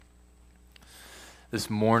This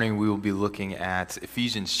morning we will be looking at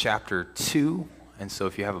Ephesians chapter 2. And so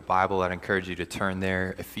if you have a Bible, I'd encourage you to turn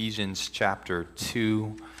there. Ephesians chapter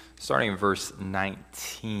 2, starting in verse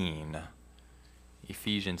 19.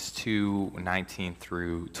 Ephesians 2, 19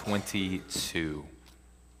 through 22.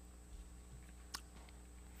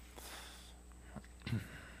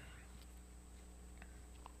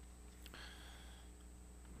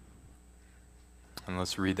 And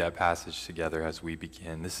let's read that passage together as we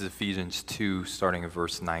begin. This is Ephesians 2, starting at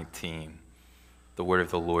verse 19. The word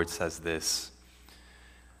of the Lord says this: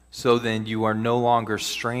 "So then you are no longer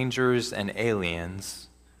strangers and aliens,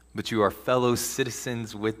 but you are fellow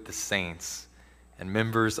citizens with the saints and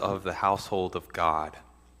members of the household of God,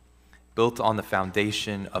 built on the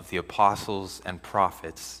foundation of the apostles and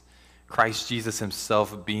prophets, Christ Jesus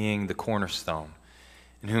himself being the cornerstone,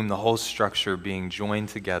 in whom the whole structure being joined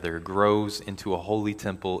together grows into a holy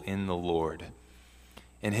temple in the Lord.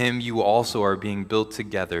 In him you also are being built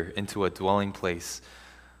together into a dwelling place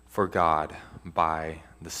for God by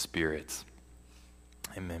the Spirit."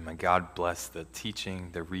 Amen. May God bless the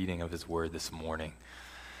teaching, the reading of his word this morning.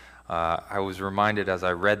 I was reminded as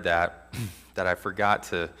I read that I forgot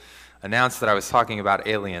to announce that I was talking about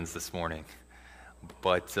aliens this morning.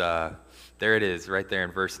 But there it is, right there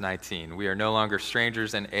in verse 19. We are no longer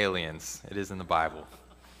strangers and aliens. It is in the Bible.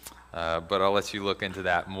 But I'll let you look into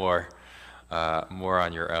that more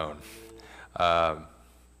on your own.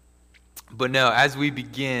 But no, as we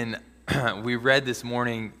begin, we read this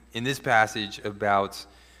morning in this passage about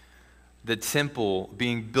the temple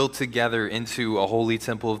being built together into a holy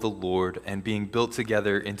temple of the Lord and being built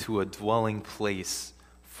together into a dwelling place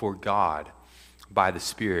for God by the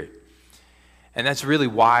Spirit. And that's really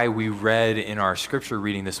why we read in our scripture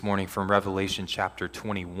reading this morning from Revelation chapter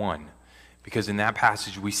 21. Because in that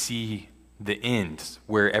passage we see the end,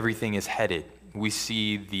 where everything is headed. We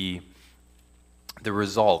see the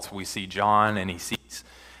results. We see John, and he sees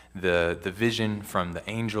the vision from the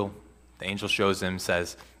angel. The angel shows him,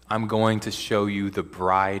 says, "I'm going to show you the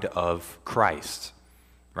bride of Christ."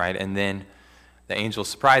 Right? And then the angel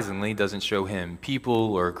surprisingly doesn't show him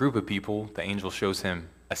people or a group of people. The angel shows him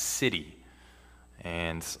a city.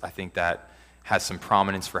 And I think that has some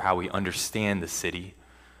prominence for how we understand the city.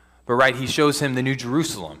 But right, he shows him the New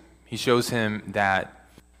Jerusalem. He shows him that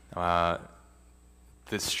the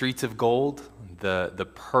streets of gold, the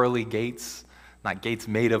pearly gates, not gates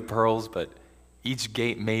made of pearls, but each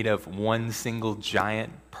gate made of one single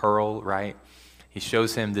giant pearl, right? He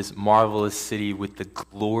shows him this marvelous city with the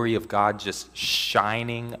glory of God just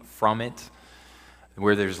shining from it,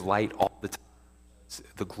 where there's light all the time.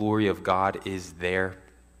 The glory of God is there,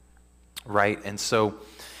 right? And so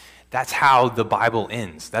that's how the Bible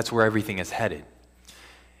ends. That's where everything is headed.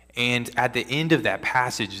 And at the end of that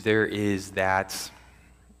passage, there is that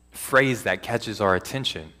phrase that catches our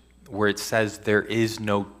attention, where it says there is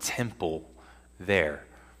no temple there.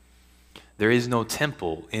 There is no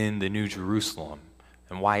temple in the New Jerusalem.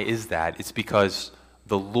 And why is that? It's because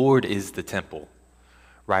the Lord is the temple,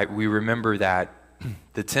 right? We remember that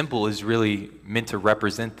the temple is really meant to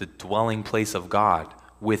represent the dwelling place of God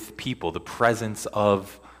with people, the presence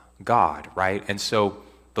of God, right? And so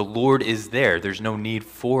the Lord is there. There's no need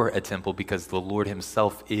for a temple because the Lord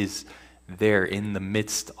himself is there in the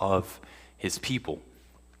midst of his people.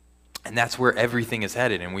 And that's where everything is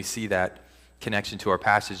headed, and we see that connection to our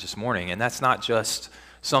passage this morning. And that's not just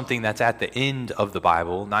something that's at the end of the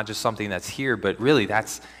Bible, not just something that's here, but really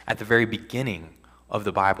that's at the very beginning of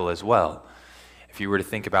the Bible as well. If you were to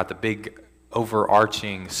think about the big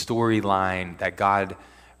overarching storyline that God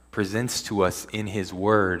presents to us in his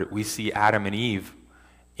word, we see Adam and Eve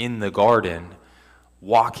in the garden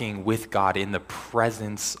walking with God in the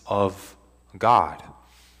presence of God.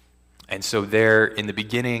 And so there in the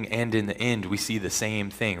beginning and in the end, we see the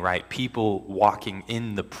same thing, right? People walking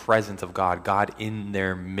in the presence of God, God in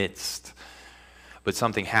their midst. But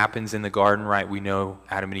something happens in the garden, right? We know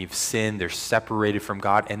Adam and Eve sin, they're separated from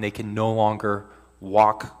God, and they can no longer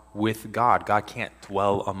walk with God. God can't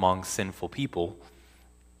dwell among sinful people.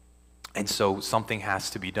 And so something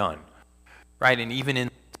has to be done. Right? And even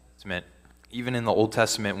in the Old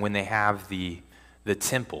Testament, when they have the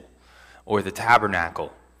temple or the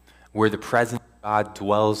tabernacle, where the presence of God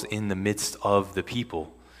dwells in the midst of the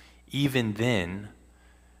people, even then,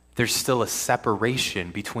 there's still a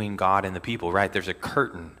separation between God and the people, right? There's a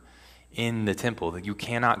curtain in the temple that you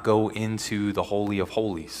cannot go into the Holy of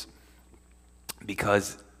Holies,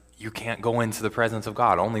 because you can't go into the presence of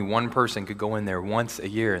God. Only one person could go in there once a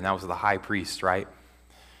year, and that was the high priest, right?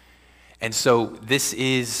 And so this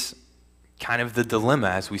is kind of the dilemma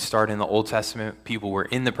as we start in the Old Testament. People were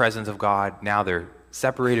in the presence of God. Now they're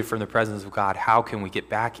separated from the presence of God. How can we get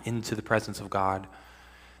back into the presence of God?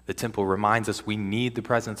 The temple reminds us we need the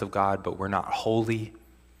presence of God, but we're not holy.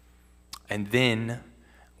 And then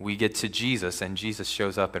we get to Jesus, and Jesus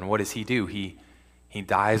shows up, and what does he do? He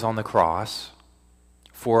dies on the cross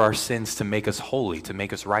for our sins to make us holy, to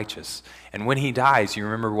make us righteous. And when he dies, you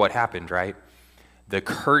remember what happened, right? The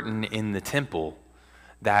curtain in the temple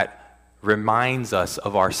that reminds us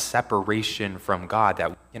of our separation from God,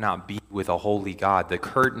 that we cannot be with a holy God. The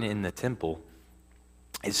curtain in the temple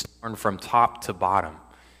is torn from top to bottom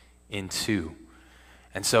in two.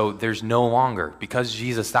 And so there's no longer, because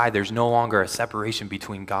Jesus died, there's no longer a separation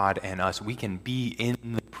between God and us. We can be in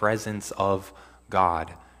the presence of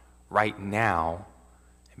God right now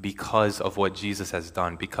because of what Jesus has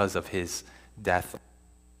done, because of his death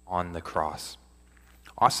on the cross.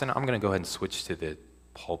 Austin, I'm going to go ahead and switch to the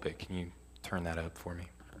pulpit. Can you turn that up for me?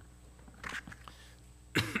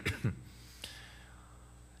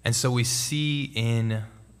 And so we see in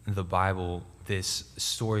the Bible this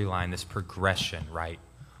storyline, this progression, right,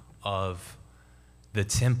 of the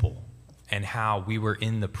temple and how we were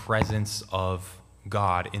in the presence of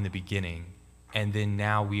God in the beginning, and then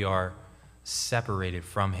now we are separated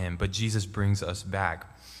from him, but Jesus brings us back.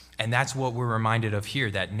 And that's what we're reminded of here,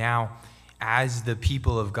 that now as the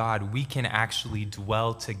people of God, we can actually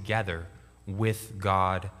dwell together with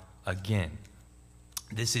God again.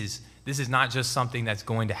 This is not just something that's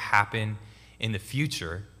going to happen in the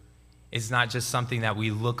future. It's not just something that we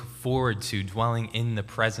look forward to, dwelling in the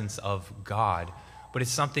presence of God, but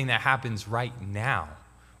it's something that happens right now.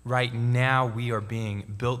 Right now we are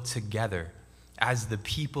being built together as the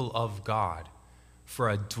people of God for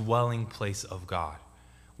a dwelling place of God.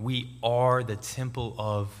 We are the temple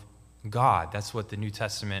of God. That's what the New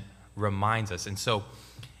Testament reminds us. And so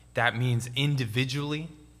that means individually,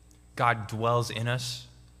 God dwells in us.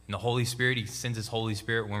 In the Holy Spirit, he sends his Holy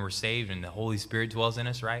Spirit when we're saved, and the Holy Spirit dwells in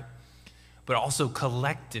us, right? But also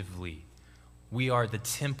collectively, we are the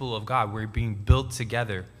temple of God. We're being built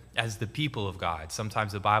together as the people of God.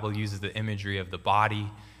 Sometimes the Bible uses the imagery of the body,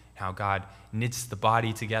 how God knits the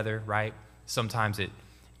body together, right? Sometimes it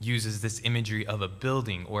uses this imagery of a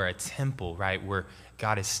building or a temple, right, where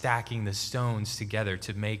God is stacking the stones together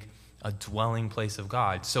to make a dwelling place of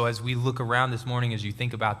God. So as we look around this morning, as you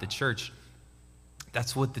think about the church,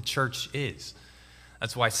 that's what the church is.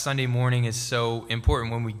 That's why Sunday morning is so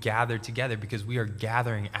important when we gather together, because we are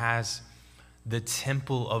gathering as the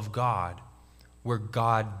temple of God where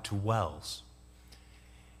God dwells.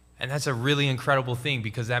 And that's a really incredible thing,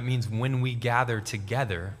 because that means when we gather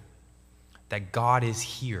together, that God is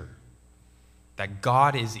here, that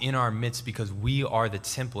God is in our midst because we are the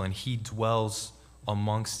temple and he dwells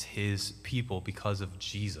amongst his people because of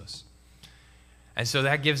Jesus. And so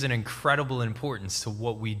that gives an incredible importance to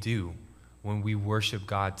what we do when we worship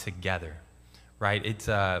God together, right?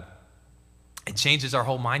 It changes our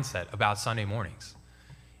whole mindset about Sunday mornings.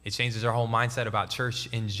 It changes our whole mindset about church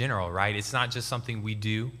in general, right? It's not just something we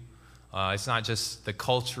do. It's not just the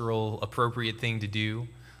cultural appropriate thing to do.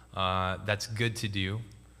 That's good to do.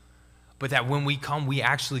 But that when we come, we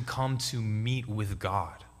actually come to meet with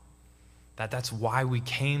God. That's why we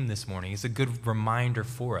came this morning. It's a good reminder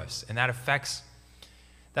for us. And that affects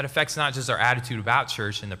not just our attitude about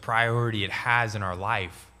church and the priority it has in our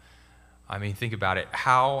life. I mean, think about it.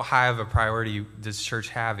 How high of a priority does church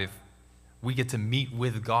have if we get to meet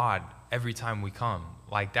with God every time we come?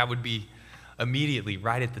 Like, that would be immediately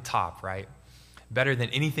right at the top, right? Better than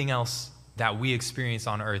anything else that we experience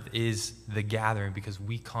on earth is the gathering, because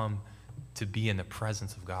we come to be in the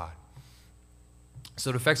presence of God.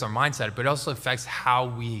 So it affects our mindset, but it also affects how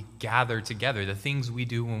we gather together, the things we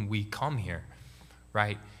do when we come here,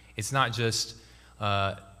 right? It's not just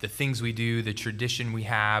the things we do, the tradition we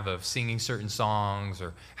have of singing certain songs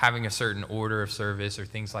or having a certain order of service or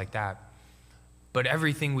things like that. But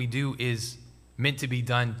everything we do is meant to be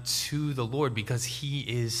done to the Lord because he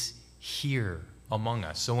is here among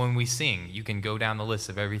us. So when we sing, you can go down the list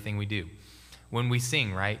of everything we do. When we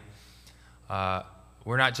sing, right,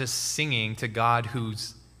 we're not just singing to God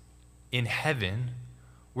who's in heaven.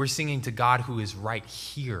 We're singing to God who is right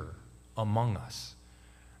here among us.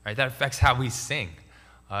 Right? That affects how we sing.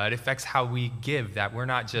 It affects how we give, that we're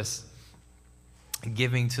not just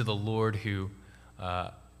giving to the Lord who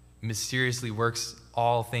mysteriously works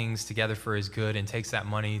all things together for his good and takes that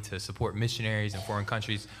money to support missionaries in foreign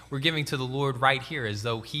countries. We're giving to the Lord right here as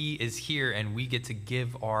though he is here, and we get to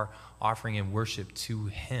give our offering and worship to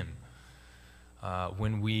him.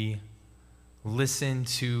 When we listen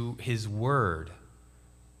to his word,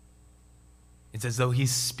 it's as though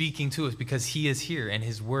he's speaking to us because he is here, and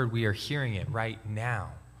his word, we are hearing it right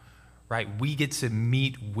now, right? We get to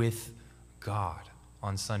meet with God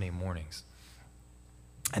on Sunday mornings.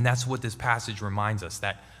 And that's what this passage reminds us,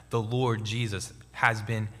 that the Lord Jesus has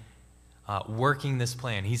been working this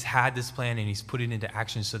plan. He's had this plan and he's put it into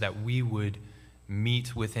action so that we would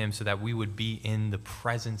meet with him, so that we would be in the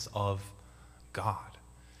presence of God.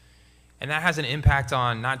 And that has an impact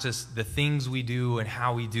on not just the things we do and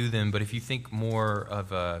how we do them, but if you think more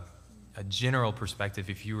of a general perspective,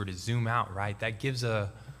 if you were to zoom out, right, that gives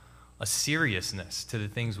a seriousness to the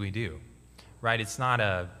things we do, right? It's not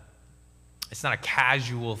a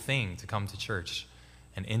casual thing to come to church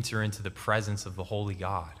and enter into the presence of the holy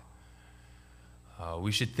God.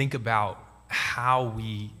 We should think about how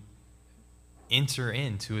we enter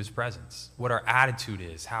into his presence, what our attitude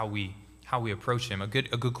is, how we approach him. A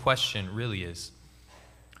good question really is,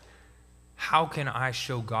 how can I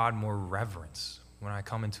show God more reverence when I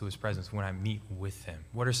come into his presence, when I meet with him?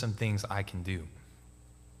 What are some things I can do?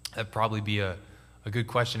 That'd probably be a good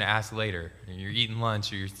question to ask later. You're eating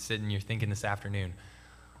lunch or you're sitting, you're thinking this afternoon.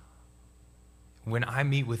 When I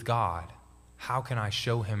meet with God, how can I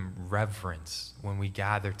show him reverence when we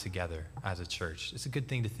gather together as a church? It's a good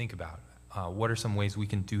thing to think about. What are some ways we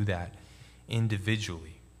can do that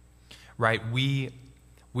individually? Right? We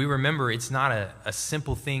remember it's not a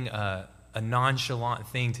simple thing, a nonchalant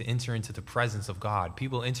thing to enter into the presence of God.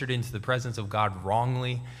 People entered into the presence of God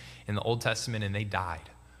wrongly in the Old Testament and they died.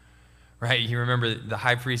 Right? You remember the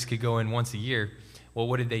high priest could go in once a year. Well,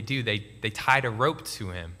 what did they do? They tied a rope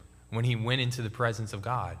to him when he went into the presence of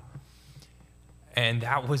God. And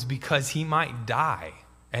that was because he might die.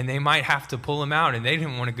 And they might have to pull him out. And they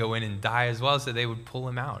didn't want to go in and die as well, so they would pull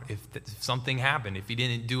him out if something happened, if he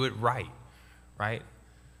didn't do it right. Right?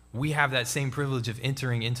 We have that same privilege of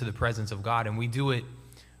entering into the presence of God. And we do it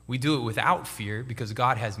without fear because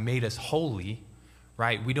God has made us holy.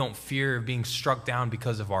 Right? We don't fear being struck down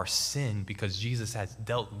because of our sin, because Jesus has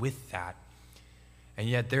dealt with that. And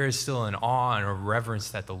yet there is still an awe and a reverence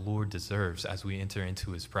that the Lord deserves as we enter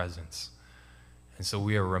into his presence. And so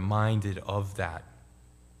we are reminded of that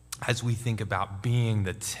as we think about being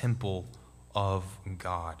the temple of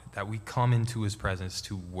God, that we come into his presence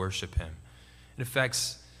to worship him. It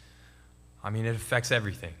affects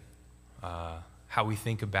everything. How we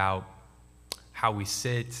think about how we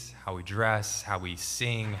sit, how we dress, how we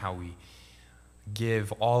sing, how we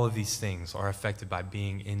give, all of these things are affected by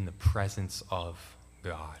being in the presence of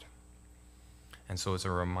God. And so it's a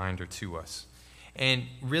reminder to us. And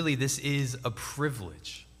really, this is a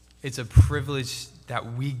privilege. It's a privilege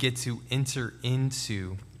that we get to enter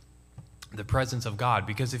into the presence of God.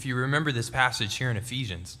 Because if you remember this passage here in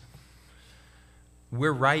Ephesians,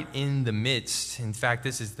 we're right in the midst. In fact,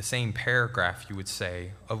 this is the same paragraph, you would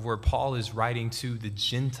say, of where Paul is writing to the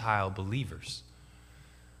Gentile believers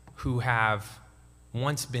who have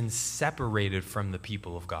once been separated from the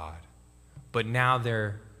people of God. But now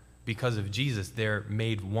because of Jesus, they're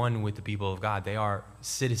made one with the people of God. They are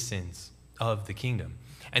citizens of the kingdom.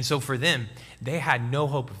 And so for them, they had no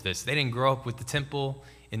hope of this. They didn't grow up with the temple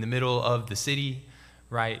in the middle of the city,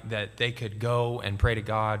 right, that they could go and pray to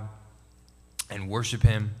God and worship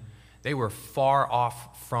him. They were far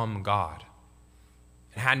off from God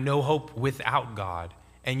and had no hope without God.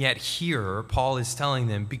 And yet here, Paul is telling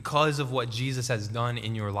them, because of what Jesus has done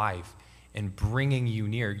in your life and bringing you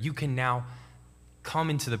near, you can now come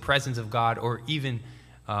into the presence of God, or even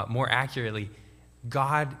more accurately,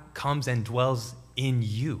 God comes and dwells in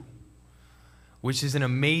you, which is an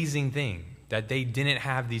amazing thing, that they didn't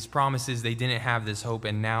have these promises, they didn't have this hope,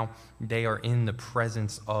 and now they are in the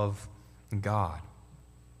presence of God.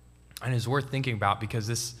 And it's worth thinking about because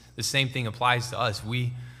the same thing applies to us.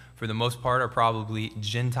 We, for the most part, are probably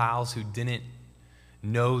Gentiles who didn't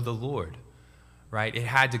know the Lord, right? It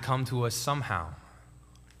had to come to us somehow.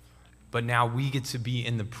 But now we get to be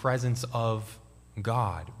in the presence of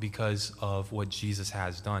God because of what Jesus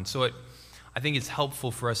has done. So I think it's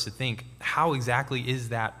helpful for us to think, how exactly is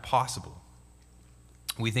that possible?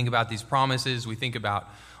 We think about these promises, we think about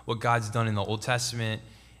what God's done in the Old Testament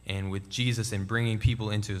and with Jesus and bringing people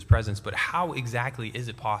into his presence, but how exactly is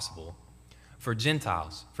it possible for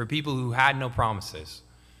Gentiles, for people who had no promises,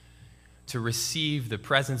 to receive the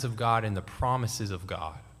presence of God and the promises of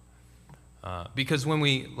God? Because let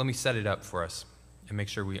me set it up for us and make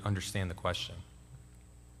sure we understand the question.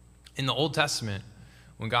 In the Old Testament,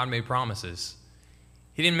 when God made promises,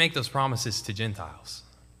 he didn't make those promises to Gentiles,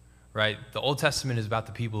 right? The Old Testament is about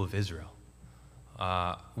the people of Israel.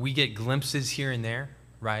 We get glimpses here and there,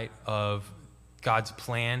 right, of God's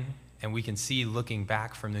plan, and we can see, looking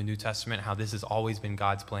back from the New Testament, how this has always been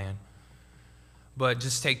God's plan. But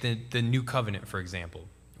just take the New Covenant, for example.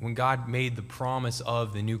 when God made the promise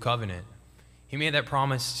of the new covenant, he made that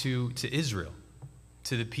promise to Israel,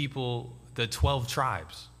 to the people, the 12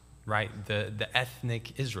 tribes, right? The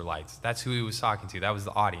ethnic Israelites. That's who he was talking to. That was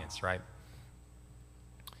the audience, right?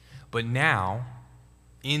 But now,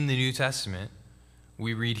 in the New Testament,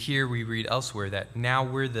 we read here, we read elsewhere, that now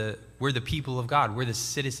we're the people of God. We're the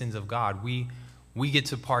citizens of God. We get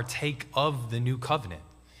to partake of the new covenant.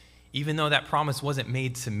 Even though that promise wasn't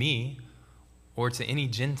made to me or to any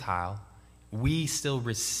Gentile, we still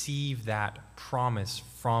receive that promise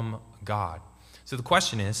from God. So the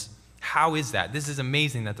question is, how is that? This is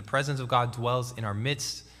amazing that the presence of God dwells in our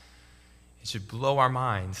midst. It should blow our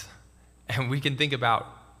minds. And we can think about,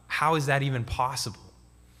 how is that even possible?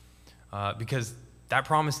 Because that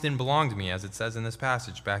promise didn't belong to me, as it says in this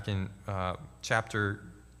passage back in chapter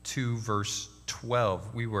 2, verse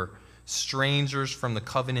 12. We were strangers from the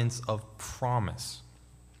covenants of promise.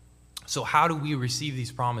 So how do we receive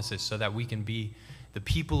these promises so that we can be the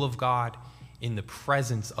people of God in the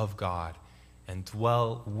presence of God and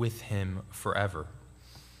dwell with him forever?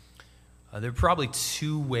 There are probably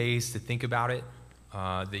two ways to think about it.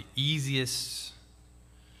 The easiest,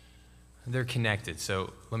 they're connected,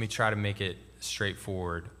 so let me try to make it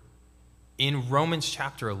straightforward. In Romans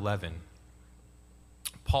chapter 11,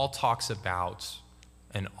 Paul talks about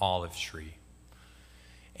an olive tree.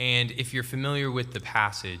 And if you're familiar with the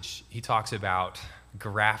passage, he talks about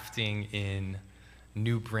grafting in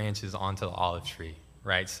new branches onto the olive tree,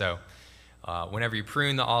 right? So whenever you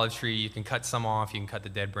prune the olive tree, you can cut some off, you can cut the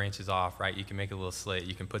dead branches off, right? You can make a little slit,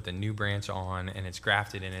 you can put the new branch on, and it's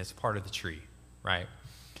grafted and it's part of the tree, right?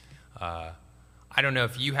 I don't know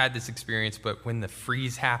if you had this experience, but when the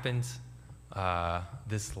freeze happened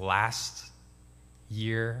this last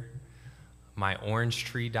year, my orange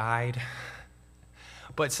tree died,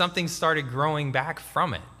 but something started growing back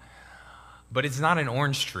from it. But it's not an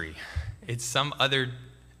orange tree. It's some other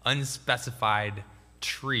unspecified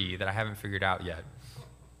tree that I haven't figured out yet.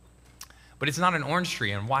 But it's not an orange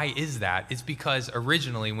tree, and why is that? It's because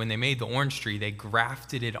originally when they made the orange tree, they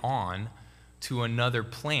grafted it on to another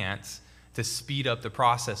plant to speed up the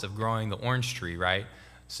process of growing the orange tree, right?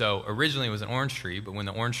 So originally it was an orange tree, but when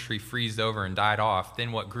the orange tree freezed over and died off,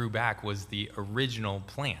 then what grew back was the original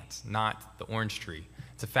plant, not the orange tree.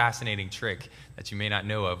 It's a fascinating trick that you may not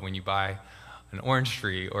know of when you buy an orange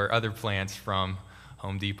tree or other plants from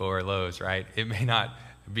Home Depot or Lowe's, right? It may not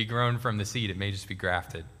be grown from the seed, it may just be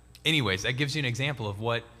grafted. Anyways, that gives you an example of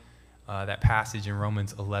what that passage in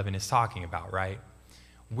Romans 11 is talking about, right?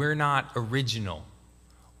 We're not original.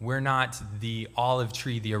 We're not the olive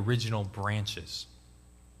tree, the original branches.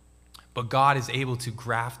 But God is able to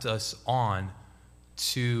graft us on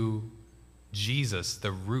to Jesus,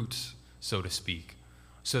 the root, so to speak,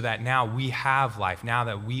 so that now we have life, now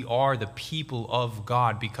that we are the people of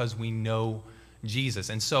God because we know Jesus.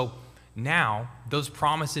 And so now, those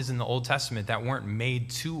promises in the Old Testament that weren't made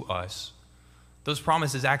to us, those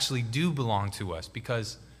promises actually do belong to us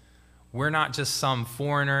because we're not just some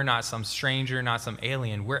foreigner, not some stranger, not some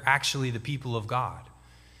alien. We're actually the people of God.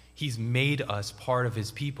 He's made us part of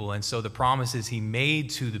his people. And so the promises he made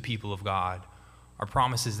to the people of God are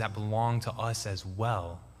promises that belong to us as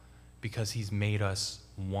well because he's made us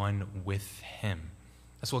one with him.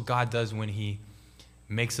 That's what God does when he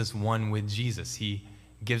makes us one with Jesus. He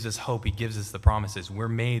gives us hope. He gives us the promises. We're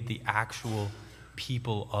made the actual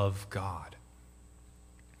people of God.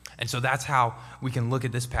 And so that's how we can look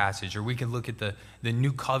at this passage, or we can look at the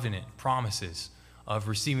new covenant promises of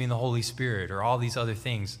receiving the Holy Spirit or all these other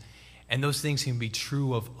things. And those things can be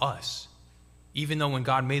true of us. Even though when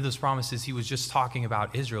God made those promises, he was just talking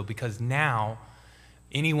about Israel, because now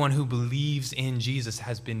anyone who believes in Jesus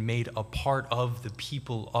has been made a part of the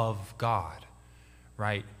people of God,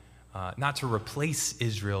 right? Not to replace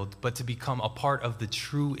Israel, but to become a part of the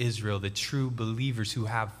true Israel, the true believers who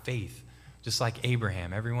have faith. Just like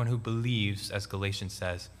Abraham, everyone who believes, as Galatians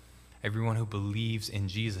says, everyone who believes in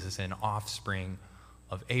Jesus is an offspring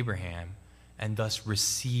of Abraham and thus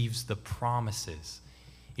receives the promises.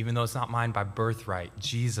 Even though it's not mine by birthright,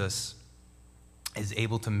 Jesus is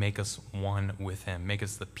able to make us one with him, make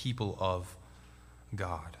us the people of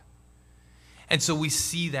God. And so we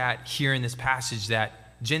see that here in this passage,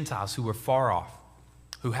 that Gentiles who were far off,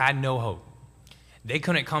 who had no hope, they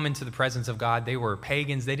couldn't come into the presence of God. They were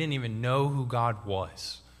pagans. They didn't even know who God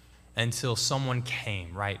was until someone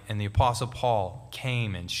came, right? And the Apostle Paul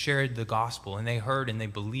came and shared the gospel, and they heard and they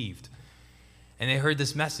believed. And they heard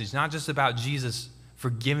this message, not just about Jesus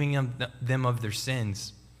forgiving them of their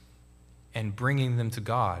sins and bringing them to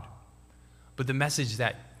God, but the message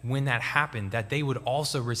that when that happened, that they would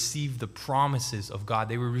also receive the promises of God.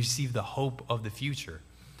 They would receive the hope of the future.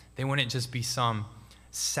 They wouldn't just be some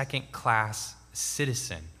second-class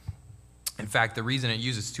citizen. In fact, the reason it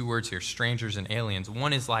uses two words here, strangers and aliens,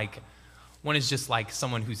 one is just like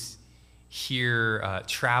someone who's here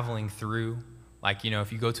traveling through. Like,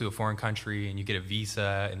 if you go to a foreign country and you get a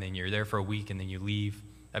visa and then you're there for a week and then you leave,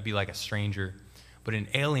 that'd be like a stranger. But an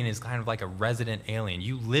alien is kind of like a resident alien.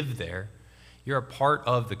 You live there, you're a part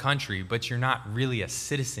of the country, but you're not really a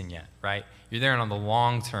citizen yet, right? You're there on the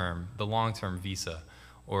long-term visa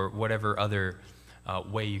or whatever other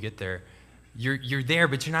way you get there. You're there,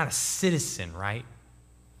 but you're not a citizen, right?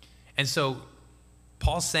 And so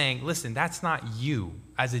Paul's saying, listen, that's not you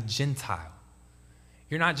as a Gentile.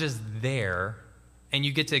 You're not just there, and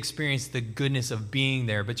you get to experience the goodness of being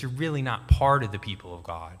there, but you're really not part of the people of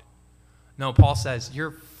God. No, Paul says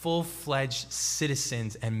you're full-fledged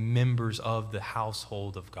citizens and members of the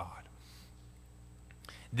household of God.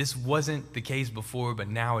 This wasn't the case before, but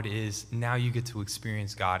now it is. Now you get to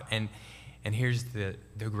experience God. And here's the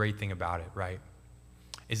great thing about it, right?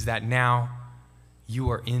 Is that now you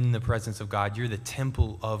are in the presence of God. You're the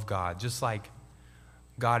temple of God. Just like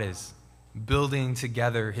God is building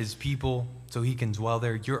together his people so he can dwell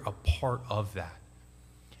there, you're a part of that.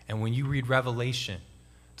 And when you read Revelation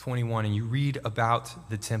 21 and you read about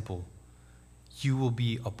the temple, you will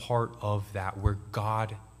be a part of that where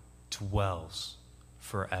God dwells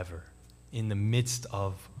forever in the midst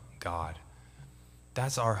of God.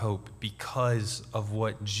 That's our hope because of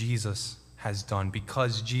what Jesus has done,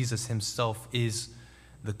 because Jesus himself is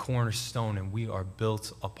the cornerstone and we are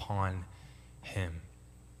built upon him.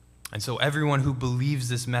 And so everyone who believes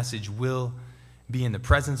this message will be in the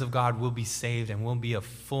presence of God, will be saved, and will be a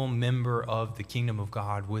full member of the kingdom of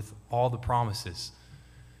God with all the promises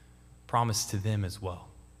promised to them as well.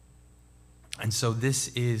 And so this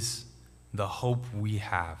is the hope we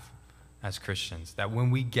have as Christians, that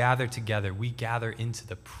when we gather together, we gather into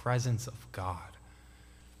the presence of God.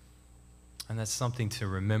 And that's something to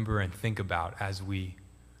remember and think about as we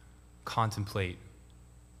contemplate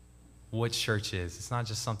what church is. It's not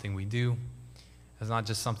just something we do. It's not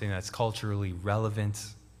just something that's culturally relevant,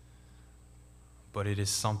 but it is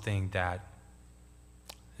something that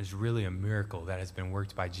is really a miracle that has been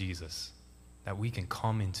worked by Jesus, that we can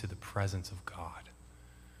come into the presence of God.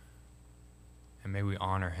 And may we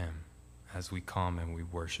honor him as we come and we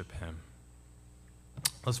worship him.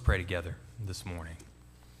 Let's pray together this morning.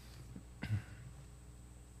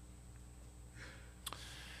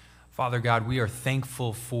 Father God, we are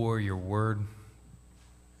thankful for your word.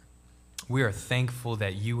 We are thankful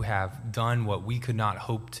that you have done what we could not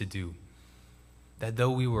hope to do. That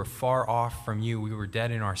though we were far off from you, we were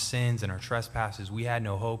dead in our sins and our trespasses, we had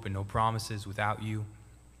no hope and no promises without you.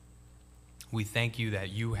 We thank you that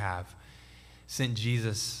you have sent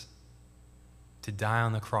Jesus to die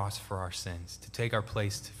on the cross for our sins, to take our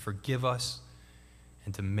place, to forgive us,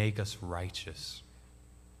 and to make us righteous,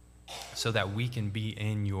 so that we can be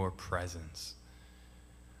in your presence.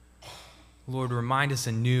 Lord, remind us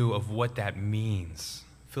anew of what that means.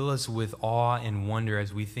 Fill us with awe and wonder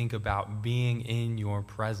as we think about being in your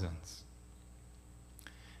presence.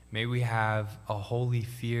 May we have a holy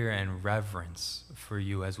fear and reverence for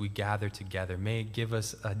you as we gather together. May it give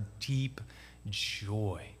us a deep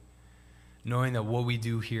joy, knowing that what we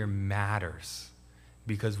do here matters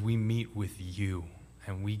because we meet with you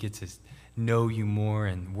and we get to know you more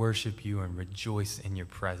and worship you and rejoice in your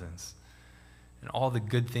presence. And all the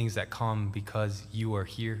good things that come because you are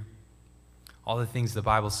here. All the things the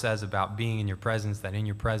Bible says about being in your presence, that in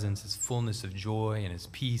your presence is fullness of joy and is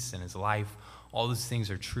peace and is life. All those things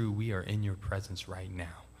are true. We are in your presence right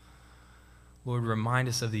now. Lord, remind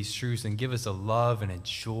us of these truths and give us a love and a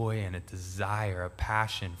joy and a desire, a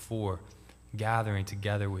passion for gathering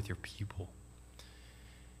together with your people.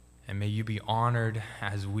 And may you be honored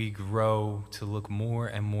as we grow to look more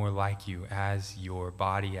and more like you as your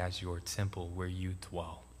body, as your temple where you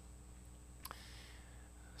dwell.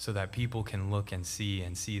 So that people can look and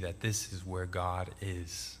see that this is where God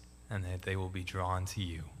is and that they will be drawn to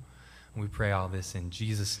you. And we pray all this in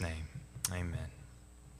Jesus' name. Amen.